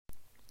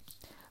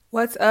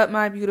What's up,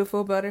 my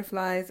beautiful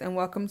butterflies, and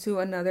welcome to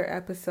another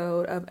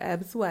episode of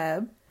Ebb's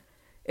Web.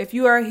 If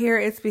you are here,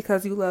 it's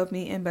because you love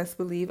me, and best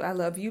believe I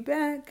love you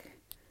back.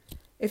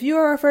 If you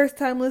are a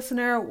first-time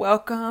listener,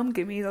 welcome.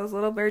 Give me those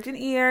little virgin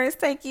ears.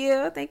 Thank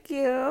you.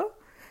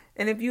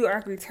 And if you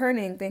are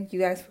returning, thank you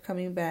guys for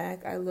coming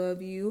back. I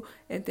love you,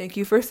 and thank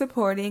you for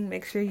supporting.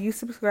 Make sure you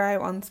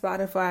subscribe on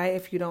Spotify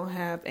if you don't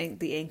have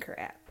the Anchor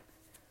app.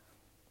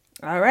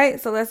 All right,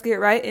 so let's get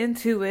right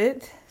into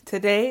it.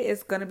 Today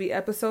is going to be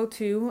episode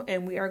 2,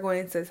 and we are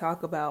going to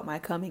talk about my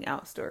coming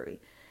out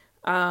story.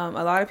 A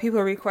lot of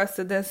people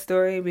requested this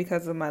story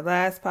because of my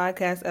last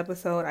podcast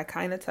episode. I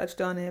kind of touched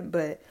on it,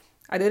 but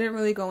I didn't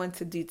really go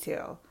into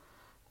detail.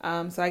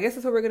 So I guess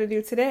that's what we're going to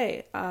do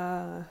today.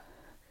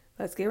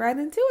 Let's get right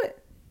into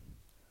it.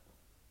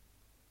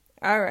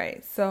 All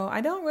right, so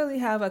I don't really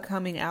have a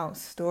coming out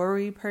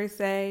story per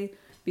se,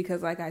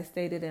 because like I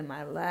stated in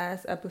my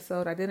last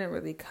episode, I didn't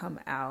really come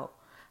out.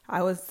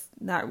 I was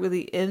not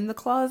really in the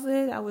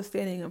closet. I was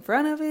standing in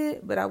front of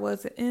it, but I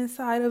wasn't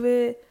inside of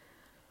it.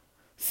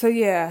 So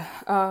yeah,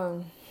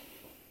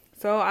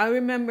 so I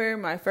remember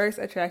my first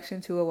attraction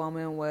to a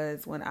woman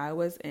was when I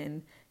was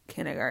in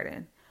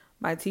kindergarten.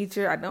 My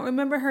teacher, I don't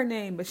remember her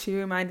name, but she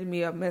reminded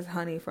me of Miss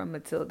Honey from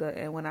Matilda.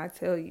 And when I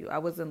tell you, I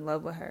was in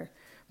love with her.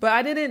 But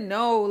I didn't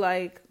know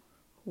like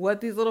what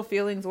these little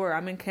feelings were.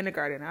 I'm in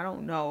kindergarten. I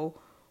don't know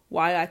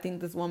why I think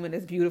this woman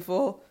is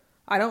beautiful.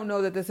 I don't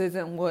know that this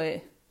isn't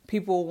what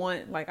people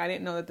want. Like, I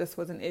didn't know that this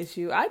was an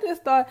issue. I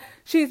just thought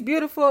she's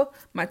beautiful.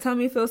 My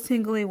tummy feels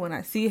tingly when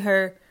I see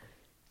her.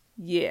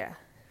 Yeah.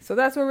 So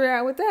that's where we're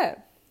at with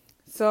that.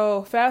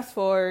 So fast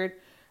forward,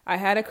 I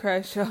had a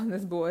crush on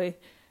this boy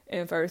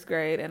in first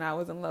grade, and I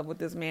was in love with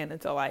this man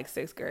until like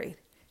 6th grade.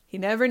 He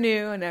never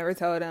knew. I never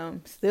told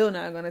him. Still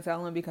not going to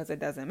tell him because it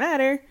doesn't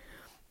matter.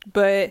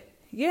 But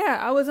yeah,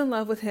 I was in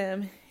love with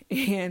him,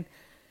 and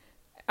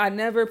I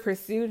never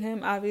pursued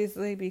him,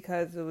 obviously,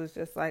 because it was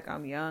just like,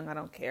 I'm young. I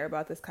don't care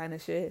about this kind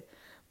of shit.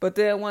 But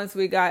then once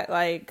we got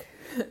like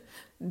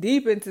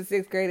deep into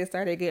 6th grade, it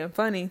started getting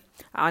funny.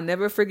 I'll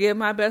never forget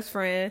my best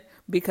friend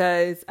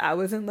because I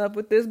was in love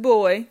with this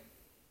boy.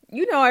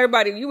 You know,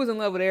 everybody, you was in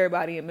love with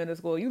everybody in middle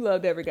school. You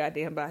loved every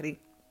goddamn body.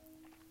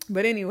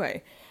 But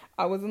anyway,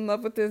 I was in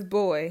love with this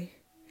boy,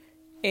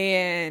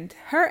 and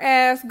her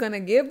ass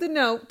gonna give the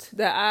note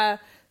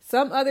that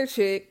some other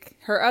chick,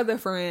 her other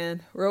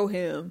friend, wrote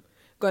him.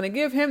 Gonna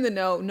give him the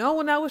note,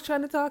 knowing I was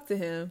trying to talk to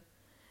him.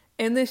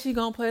 And then she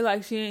gonna play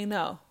like she ain't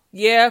know.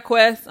 Yeah,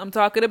 Quest, I'm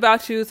talking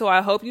about you, so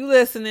I hope you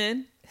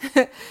listening.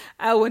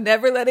 I would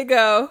never let it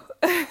go.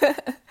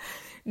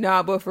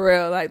 Nah, but for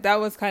real, like that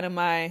was kind of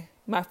my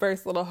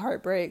first little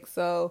heartbreak.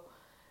 So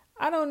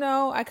I don't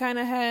know. I kind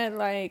of had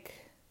like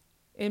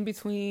in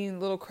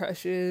between little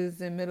crushes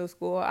in middle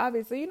school.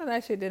 Obviously, you know,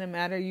 that shit didn't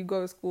matter. You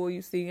go to school,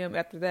 you see him.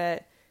 After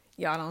that,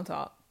 y'all don't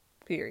talk,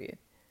 period.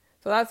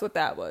 So that's what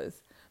that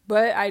was.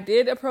 But I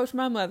did approach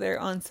my mother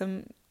on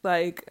some,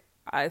 like,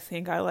 I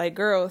think I like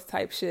girls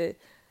type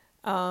shit.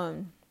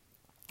 I'll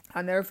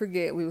never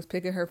forget, we was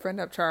picking her friend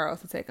up,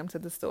 Charles, to take him to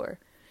the store.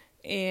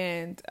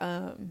 And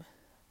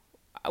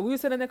we were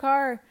sitting in the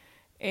car,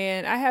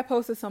 and I had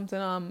posted something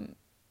on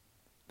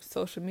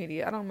social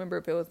media. I don't remember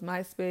if it was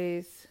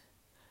MySpace.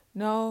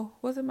 No,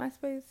 was it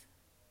MySpace?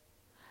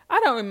 I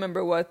don't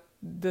remember what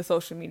the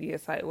social media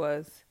site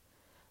was.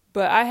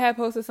 But I had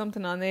posted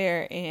something on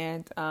there,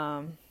 and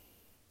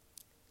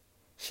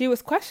she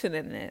was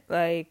questioning it.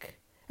 Like,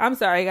 I'm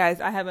sorry,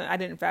 guys. I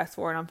didn't fast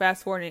forward. I'm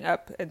fast forwarding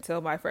up until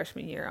my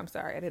freshman year. I'm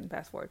sorry. I didn't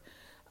fast forward.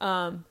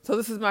 So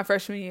this is my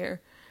freshman year.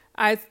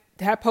 I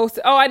had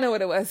posted, I know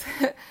what it was.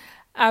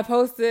 I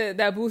posted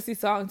that Boosie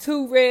song,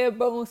 Two Red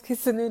Bones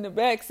Kissing in the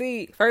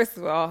Backseat. First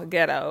of all,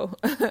 ghetto.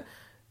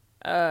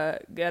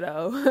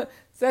 Ghetto.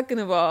 Second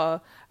of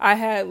all, I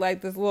had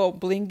like this little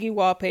blingy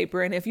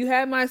wallpaper. And if you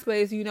had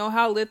MySpace, you know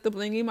how lit the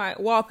blingy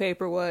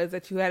wallpaper was,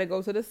 that you had to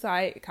go to the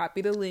site,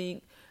 copy the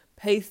link,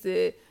 paste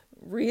it,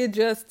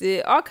 readjust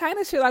it, all kind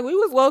of shit. Like, we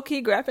was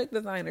low-key graphic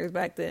designers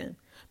back then.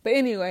 But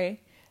anyway,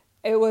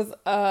 it was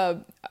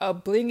a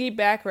blingy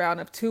background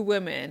of two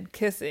women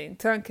kissing,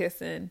 tongue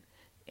kissing,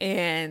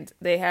 and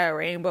they had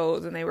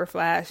rainbows and they were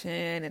flashing.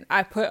 And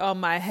I put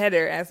on my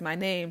header as my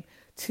name,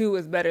 2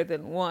 is better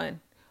than 1,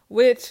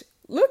 which,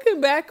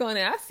 looking back on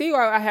it, I see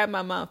why I had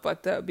my mind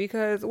fucked up,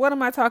 because what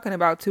am I talking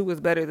about? 2 is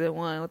better than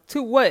 1.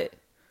 2 what?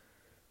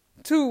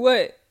 2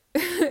 what?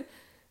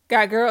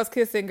 Got girls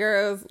kissing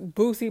girls,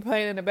 Boosie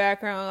playing in the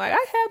background. Like,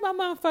 I had my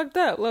mom fucked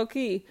up, low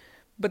key.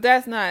 But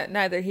that's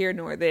neither here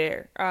nor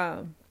there.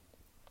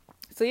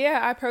 So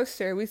yeah, I approached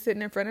her. We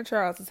sitting in front of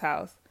Charles's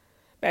house.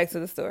 Back to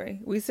the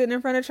story. We sitting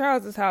in front of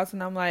Charles's house,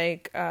 and I'm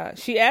like,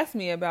 she asked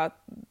me about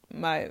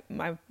my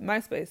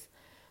MySpace.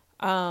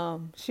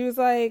 She was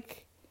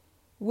like,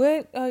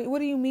 what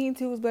do you mean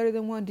 2 is better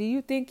than 1? Do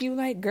you think you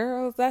like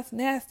girls? That's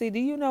nasty. Do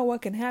you know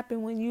what can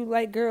happen when you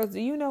like girls?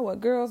 Do you know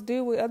what girls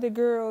do with other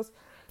girls?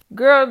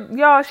 Girl,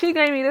 y'all, she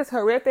gave me this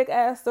horrific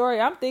ass story.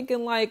 I'm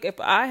thinking, like, if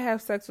I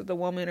have sex with a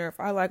woman, or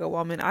if I like a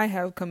woman, I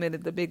have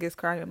committed the biggest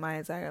crime in my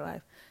entire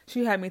life.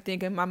 She had me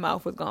thinking my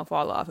mouth was gonna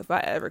fall off if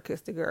I ever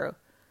kissed a girl.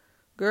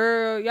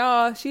 Girl,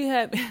 y'all, she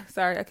had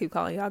sorry, I keep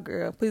calling y'all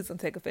girl. Please don't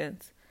take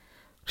offense.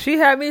 She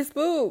had me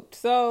spooked.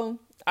 So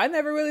I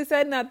never really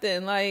said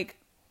nothing. Like,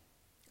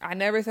 I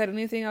never said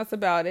anything else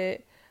about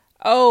it.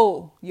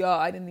 Oh, y'all,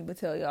 I didn't even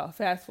tell y'all.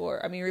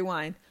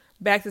 Rewind.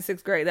 Back to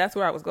sixth grade. That's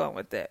where I was going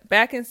with it.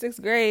 Back in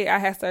sixth grade, I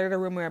had started a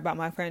rumor about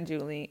my friend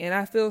Julie. And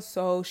I feel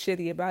so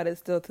shitty about it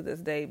still to this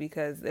day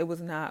because it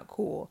was not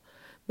cool.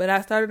 But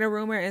I started a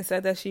rumor and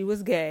said that she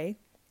was gay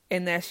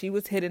and that she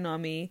was hitting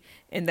on me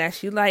and that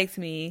she liked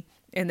me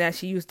and that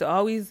she used to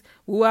always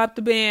woo up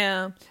the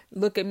bam,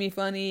 look at me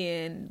funny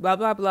and blah,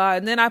 blah, blah.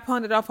 And then I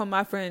pawned it off on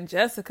my friend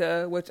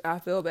Jessica, which I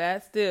feel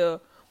bad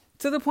still,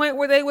 to the point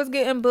where they was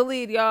getting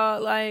bullied,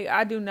 y'all. Like,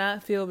 I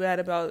don't feel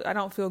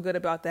good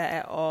about that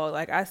at all.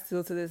 Like, I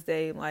still to this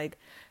day, like,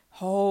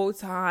 whole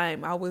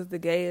time I was the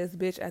gayest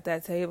bitch at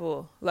that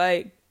table.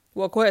 Like,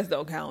 well, Quest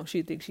don't count.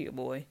 She thinks she a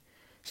boy.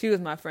 She was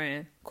my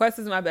friend. Quest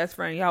is my best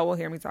friend. Y'all will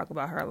hear me talk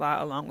about her a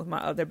lot along with my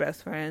other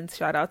best friends.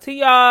 Shout out to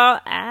y'all.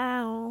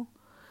 Ow.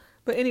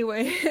 But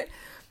anyway,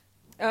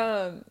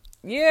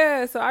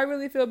 yeah, so I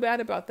really feel bad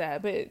about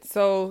that. But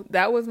so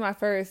that was my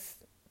first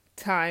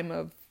time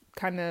of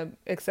kind of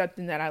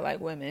accepting that I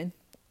like women.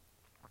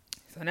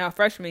 So now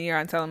freshman year,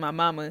 I'm telling my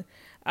mama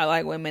I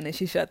like women and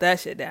she shut that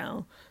shit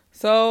down.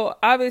 So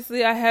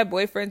obviously I had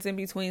boyfriends in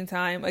between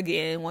time.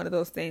 Again, one of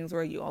those things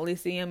where you only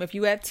see them if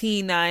you at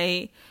teen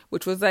night,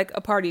 which was like a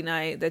party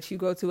night that you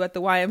go to at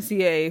the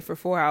YMCA for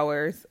 4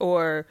 hours,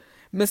 or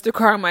Mr.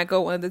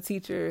 Carmichael, one of the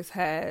teachers,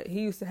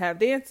 he used to have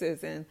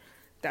dances and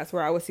that's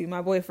where I would see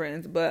my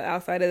boyfriends. But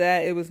outside of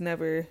that, it was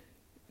never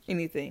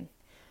anything.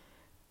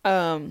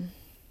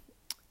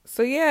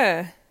 So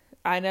yeah,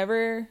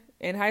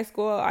 in high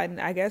school, I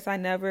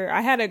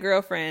had a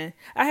girlfriend.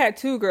 I had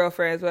 2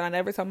 girlfriends, but I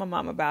never told my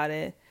mom about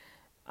it.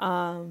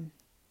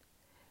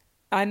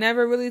 I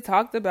never really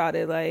talked about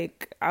it.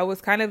 Like, I was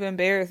kind of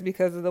embarrassed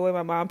because of the way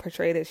my mom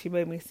portrayed it. She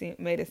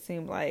made it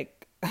seem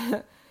like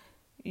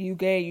you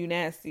gay, you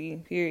nasty,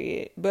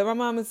 period. But my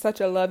mom is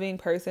such a loving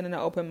person and an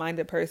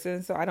open-minded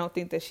person, so I don't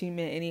think that she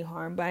meant any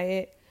harm by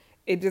it.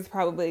 It just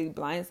probably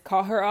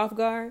caught her off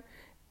guard,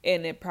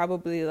 and it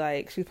probably,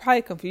 like, she's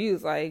probably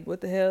confused, like,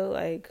 what the hell,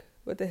 like,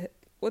 what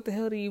the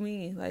hell do you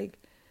mean? Like,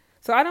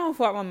 so I don't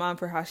fault my mom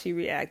for how she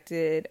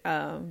reacted.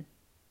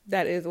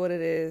 That is what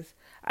it is.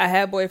 I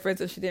had boyfriends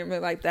and she didn't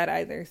really like that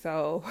either,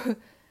 so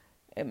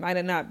it might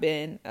have not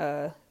been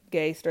a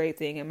gay straight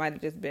thing. It might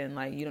have just been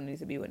like, you don't need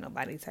to be with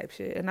nobody type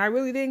shit. And I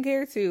really didn't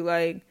care to.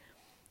 Like,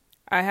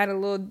 I had a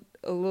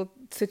little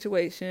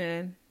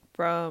situation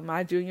from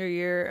my junior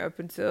year up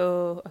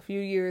until a few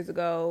years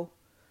ago,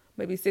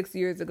 maybe 6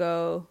 years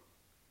ago,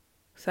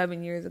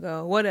 7 years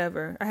ago,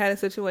 whatever. I had a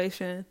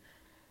situation.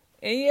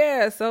 And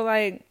yeah, so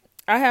like,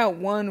 I had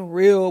one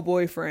real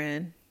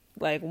boyfriend,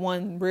 like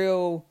one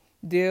real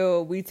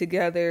deal. We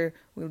together,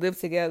 we live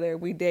together,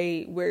 we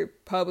date, we're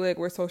public,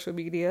 we're social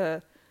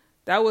media.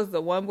 That was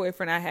the one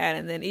boyfriend I had.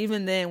 And then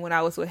even then, when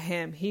I was with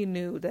him, he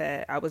knew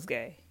that I was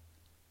gay.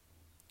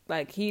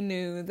 Like, he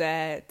knew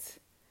that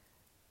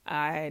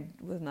I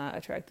was not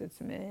attracted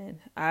to men.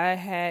 I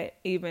had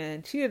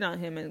even cheated on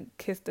him and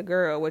kissed a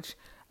girl, which,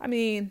 I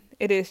mean,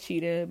 it is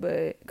cheating,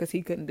 but because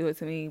he couldn't do it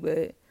to me.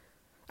 But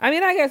I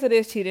mean, I guess it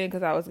is cheating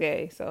because I was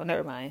gay, so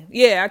never mind.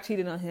 Yeah, I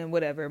cheated on him,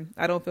 whatever.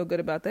 I don't feel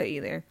good about that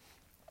either.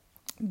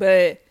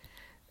 But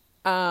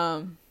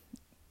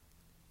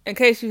in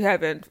case you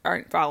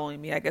aren't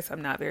following me, I guess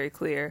I'm not very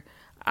clear.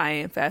 I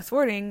am fast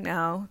forwarding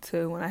now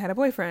to when I had a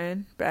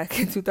boyfriend back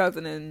in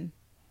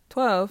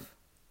 2012.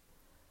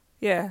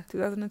 Yeah,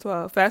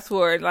 2012. Fast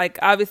forward, like,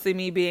 obviously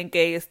me being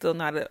gay is still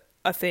not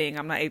a thing.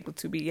 I'm not able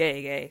to be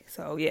gay.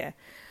 So yeah.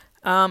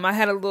 I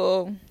had a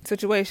little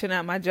situation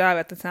at my job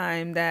at the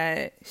time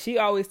that she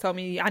always told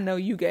me, I know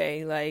you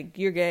gay. Like,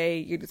 you're gay.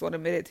 You just want to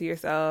admit it to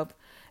yourself.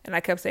 And I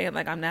kept saying,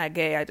 like, I'm not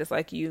gay. I just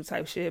like you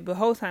type shit. But the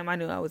whole time I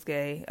knew I was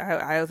gay.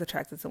 I was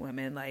attracted to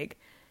women, like,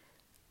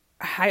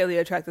 highly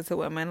attracted to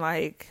women.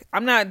 Like,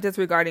 I'm not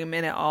disregarding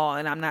men at all.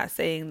 And I'm not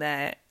saying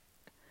that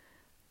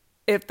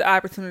if the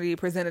opportunity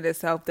presented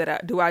itself that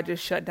I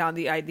just shut down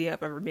the idea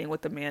of ever being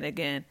with a man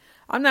again.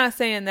 I'm not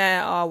saying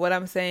that at all. What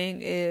I'm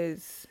saying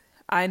is,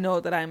 I know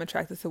that I am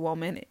attracted to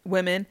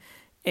women,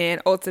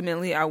 and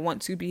ultimately I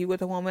want to be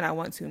with a woman. I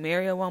want to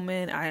marry a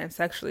woman. I am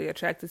sexually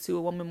attracted to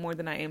a woman more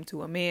than I am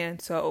to a man.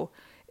 So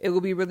it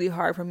will be really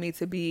hard for me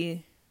to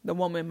be the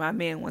woman my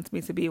man wants me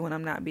to be when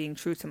I'm not being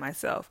true to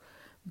myself.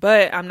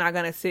 But I'm not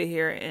going to sit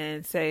here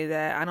and say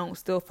that I don't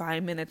still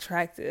find men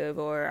attractive,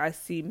 or I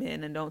see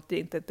men and don't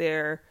think that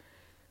they're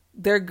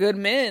good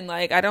men.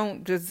 Like, I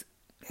don't just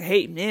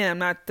hate men. I'm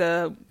not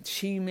the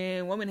she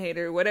man, woman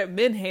hater, whatever,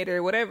 men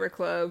hater, whatever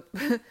club.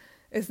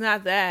 It's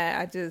not that.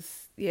 I just,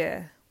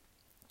 yeah.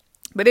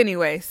 But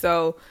anyway,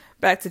 so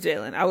back to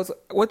Jalen. I was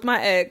with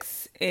my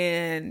ex,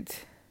 and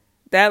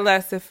that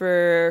lasted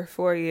for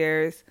 4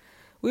 years.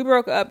 We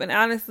broke up, and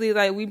honestly,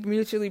 like, we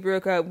mutually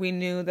broke up. We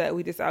knew that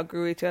we just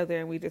outgrew each other,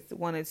 and we just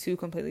wanted 2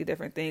 completely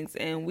different things.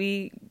 And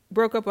we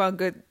broke up on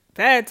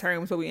bad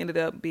terms, but we ended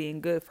up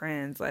being good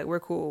friends. Like, we're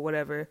cool,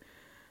 whatever.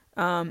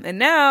 And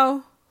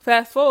now,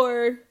 fast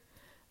forward,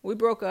 we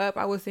broke up.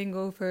 I was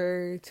single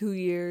for 2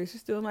 years,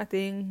 just doing my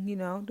thing,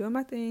 doing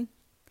my thing.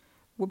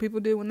 What people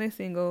do when they're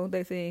single,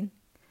 they sing.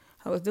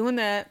 I was doing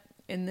that,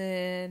 and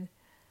then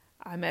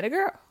I met a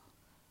girl.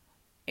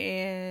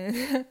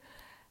 And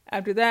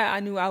after that, I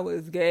knew I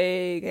was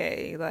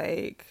gay.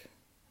 Like,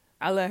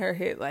 I let her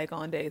hit like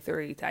on day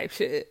 3 type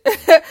shit.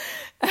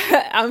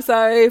 I'm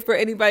sorry for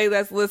anybody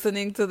that's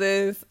listening to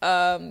this.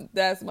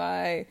 That's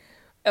my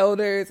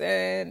elders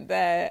and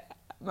that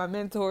my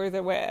mentors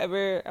or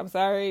whatever. I'm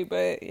sorry,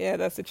 but yeah,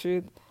 that's the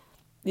truth.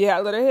 Yeah,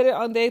 I let her hit it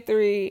on day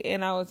 3,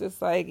 and I was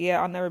just like,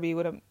 yeah, I'll never be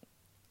with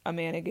a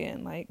man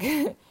again. Like,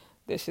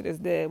 this shit is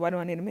dead. Why do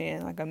I need a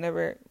man? Like, I'm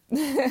never.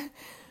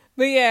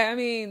 But yeah, I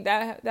mean,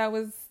 that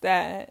was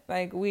that.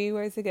 Like, we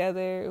were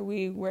together.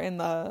 We were in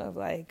love.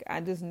 Like,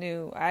 I just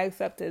knew. I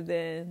accepted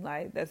then,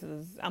 like,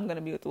 I'm going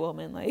to be with the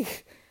woman.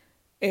 Like,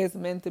 it's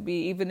meant to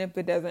be. Even if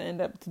it doesn't end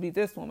up to be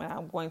this woman,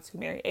 I'm going to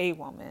marry a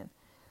woman.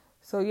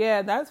 So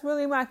yeah, that's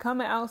really my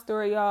coming out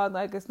story, y'all.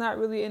 Like, it's not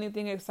really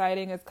anything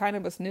exciting. It's kind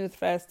of a snooze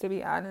fest, to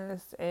be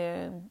honest.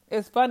 And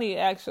it's funny,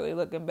 actually,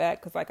 looking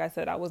back. Because like I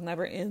said, I was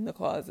never in the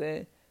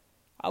closet.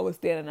 I was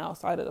standing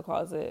outside of the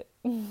closet.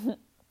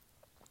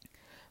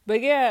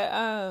 But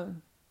yeah,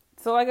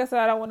 so like I said,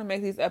 I don't want to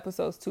make these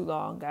episodes too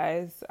long,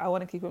 guys. I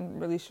want to keep them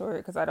really short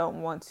because I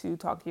don't want to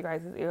talk you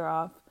guys' ear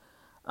off.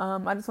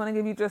 I just want to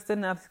give you just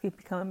enough to keep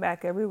you coming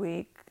back every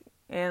week.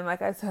 And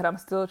like I said, I'm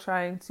still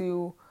trying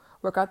to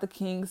work out the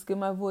kinks, get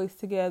my voice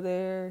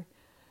together,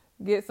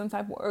 get some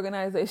type of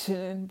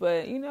organization.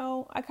 But,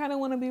 I kind of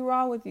want to be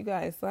raw with you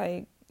guys.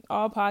 Like,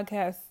 all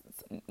podcasts,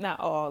 not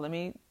all, let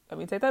me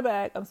take that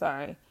back. I'm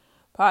sorry.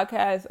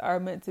 Podcasts are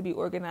meant to be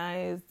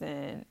organized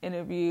and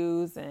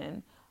interviews,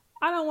 and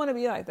I don't want to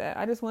be like that.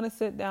 I just want to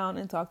sit down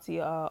and talk to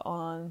y'all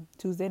on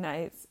Tuesday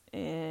nights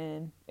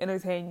and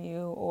entertain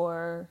you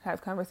or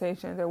have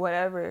conversations or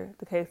whatever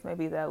the case may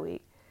be that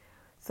week.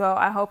 So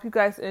I hope you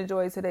guys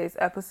enjoyed today's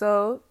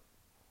episode.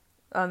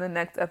 On the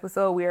next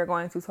episode, we are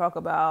going to talk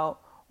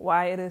about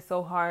why it is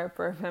so hard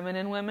for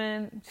feminine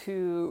women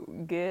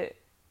to get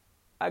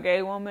a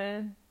gay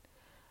woman.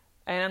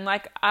 And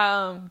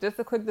just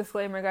a quick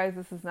disclaimer, guys,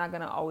 this is not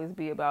going to always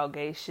be about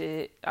gay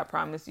shit. I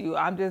promise you.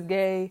 I'm just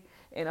gay.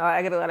 And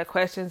I get a lot of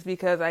questions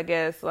because I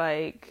guess,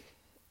 like,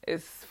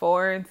 it's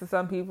foreign to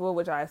some people,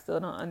 which I still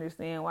don't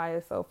understand why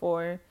it's so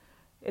foreign.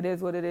 It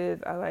is what it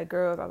is. I like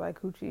girls. I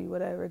like coochie,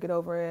 whatever. Get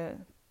over it.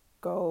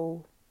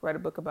 Go write a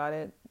book about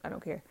it. I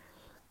don't care.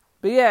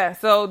 But yeah,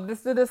 so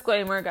this is a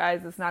disclaimer,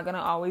 guys. It's not going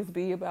to always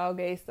be about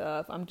gay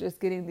stuff. I'm just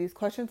getting these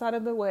questions out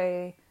of the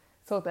way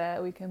so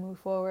that we can move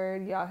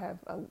forward. Y'all have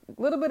a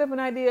little bit of an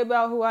idea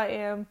about who I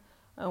am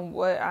and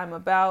what I'm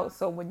about.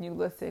 So when you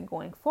listen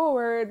going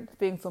forward,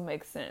 things will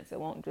make sense. It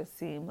won't just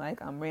seem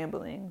like I'm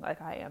rambling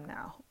like I am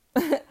now.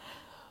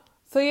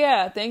 So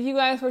yeah, thank you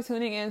guys for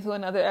tuning in to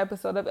another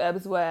episode of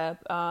Ebbs Web.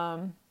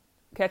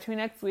 Catch me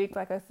next week.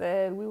 Like I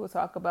said, we will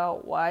talk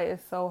about why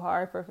it's so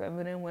hard for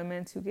feminine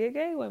women to get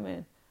gay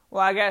women.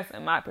 Well, I guess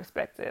in my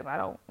perspective, I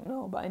don't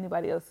know about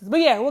anybody else's.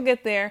 But yeah, we'll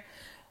get there.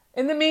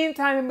 In the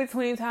meantime, in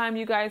between time,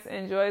 you guys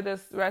enjoy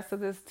this rest of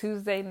this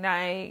Tuesday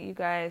night. You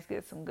guys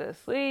get some good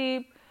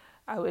sleep.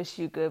 I wish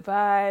you good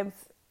vibes.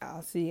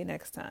 I'll see you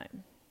next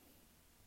time.